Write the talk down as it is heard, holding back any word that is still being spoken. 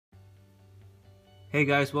Hey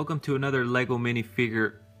guys, welcome to another LEGO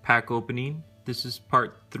minifigure pack opening. This is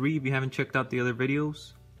part 3 if you haven't checked out the other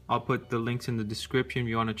videos. I'll put the links in the description if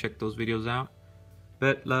you want to check those videos out.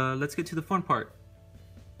 But let's get to the fun part.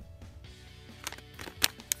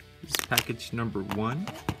 This is package number 1.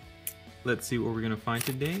 Let's see what we're going to find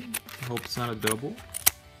today. I hope it's not a double.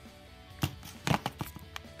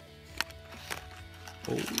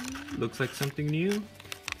 Oh, looks like something new.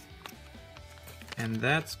 And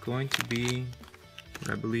that's going to be what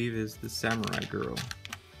I believe is the samurai girl.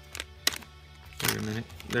 Wait a minute,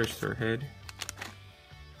 there's her head.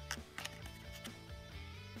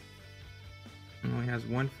 It only has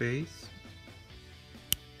one face.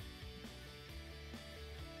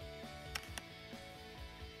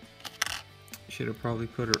 Should have probably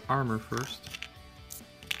put her armor first.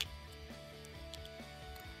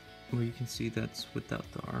 Well, you can see that's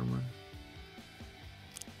without the armor.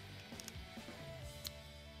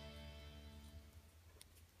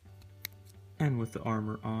 And with the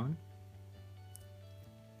armor on.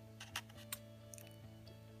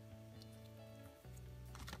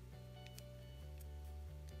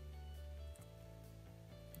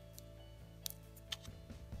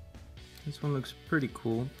 This one looks pretty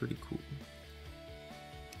cool,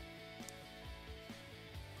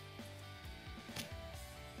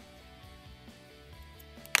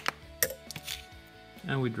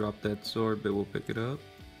 And we dropped that sword, but we'll pick it up.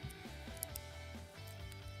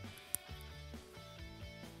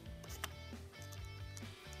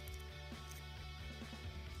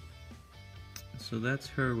 So that's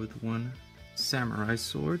her with one samurai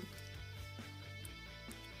sword.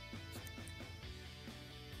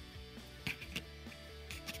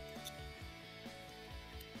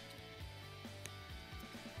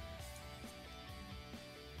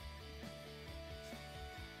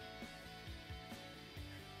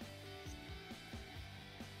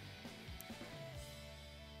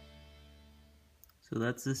 So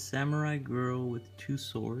that's the samurai girl with two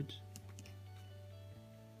swords.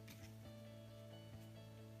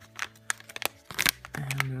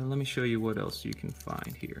 And let me show you what else you can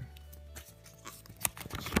find here.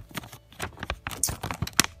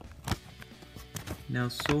 Now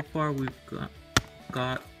so far we've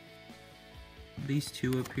got these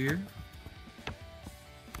two up here.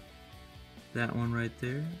 That one right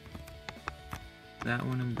there. That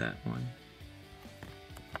one and that one.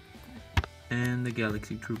 And the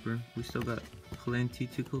Galaxy Trooper. We still got plenty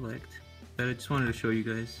to collect, but I just wanted to show you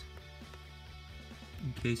guys,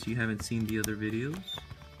 in case you haven't seen the other videos,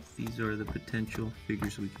 these are the potential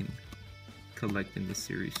figures we can collect in this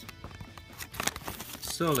series.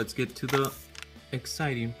 So let's get to the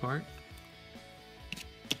exciting part.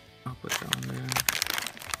 I'll put that on there.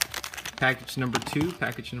 Package number 2,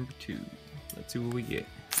 package number 2. Let's see what we get.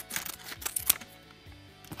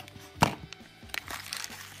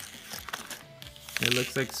 It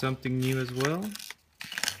looks like something new as well.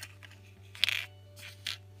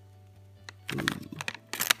 Ooh.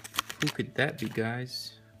 Who could that be,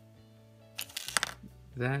 guys?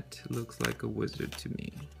 That looks like a wizard to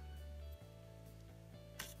me.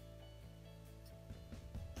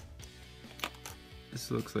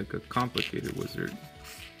 This looks like a complicated wizard.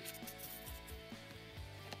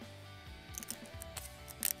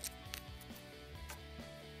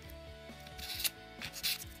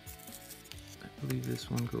 I believe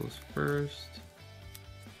this one goes first.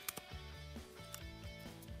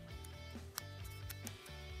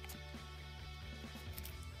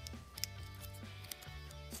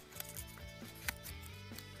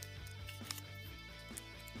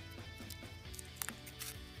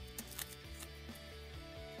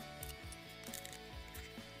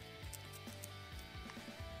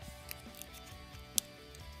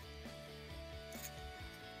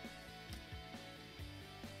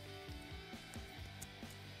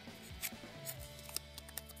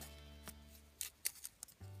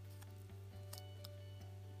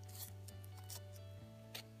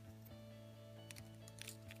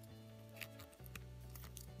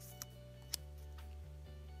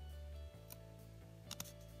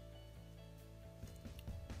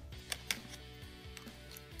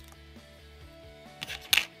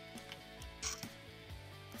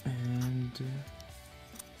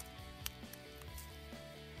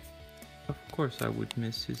 Of course I would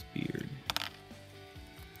miss his beard.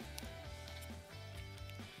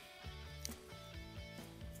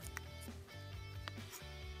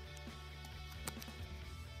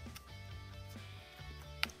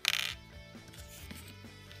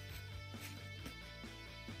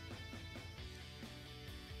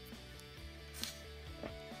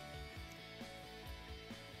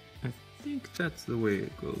 I think that's the way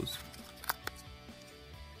it goes.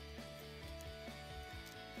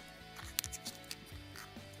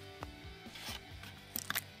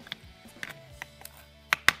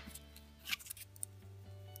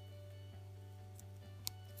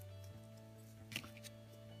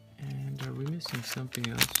 And are we missing something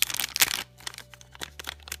else?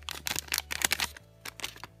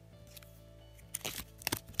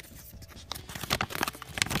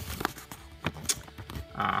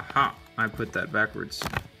 Aha! I put that backwards.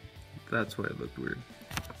 That's why it looked weird.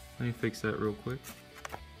 Let me fix that real quick.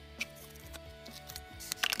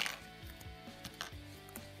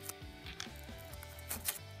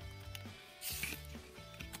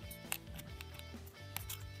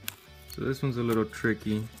 So this one's a little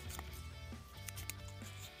tricky.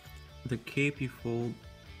 The cape you fold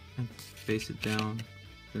and face it down.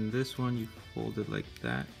 Then this one you fold it like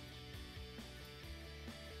that.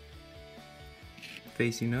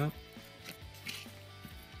 Facing up.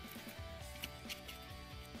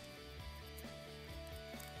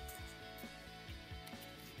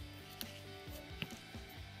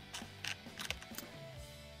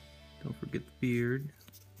 Don't forget the beard.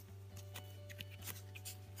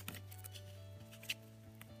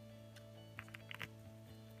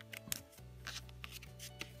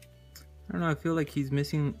 I don't know, I feel like he's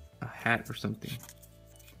missing a hat or something.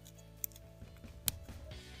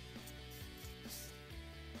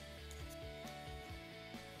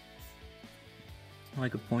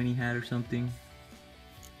 Like a pointy hat or something.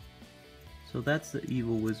 So that's the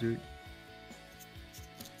evil wizard.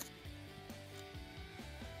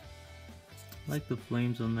 I like the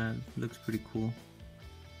flames on that, it looks pretty cool.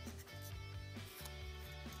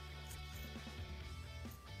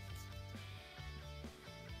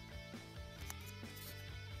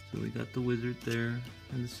 So we got the wizard there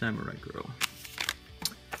and the samurai girl.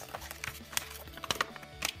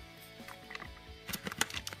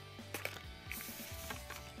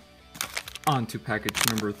 On to package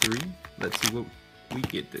number 3. Let's see what we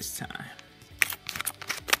get this time.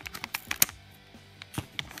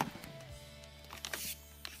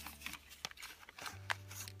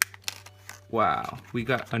 Wow, we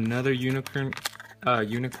got another unicorn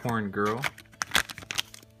girl.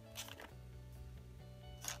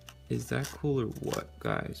 Is that cool or what,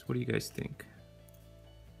 guys? What do you guys think?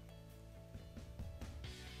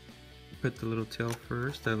 Put the little tail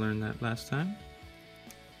first. I learned that last time.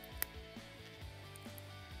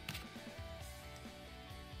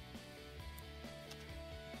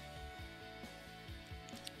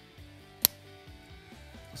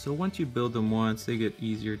 So once you build them once, they get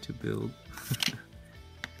easier to build.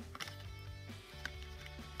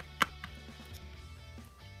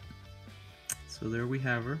 So there we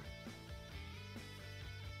have her.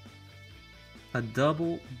 A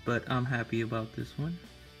double, but I'm happy about this one.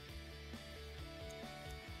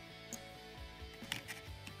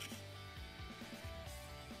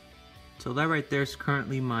 So that right there is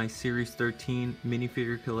currently my Series 13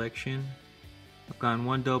 minifigure collection. I've gotten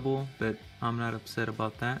one double, but I'm not upset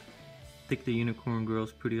about that. I think the unicorn girl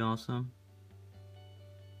is pretty awesome.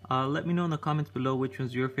 Let me know in the comments below which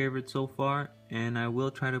one's your favorite so far, and I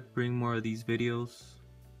will try to bring more of these videos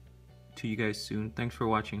to you guys soon. Thanks for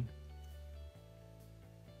watching.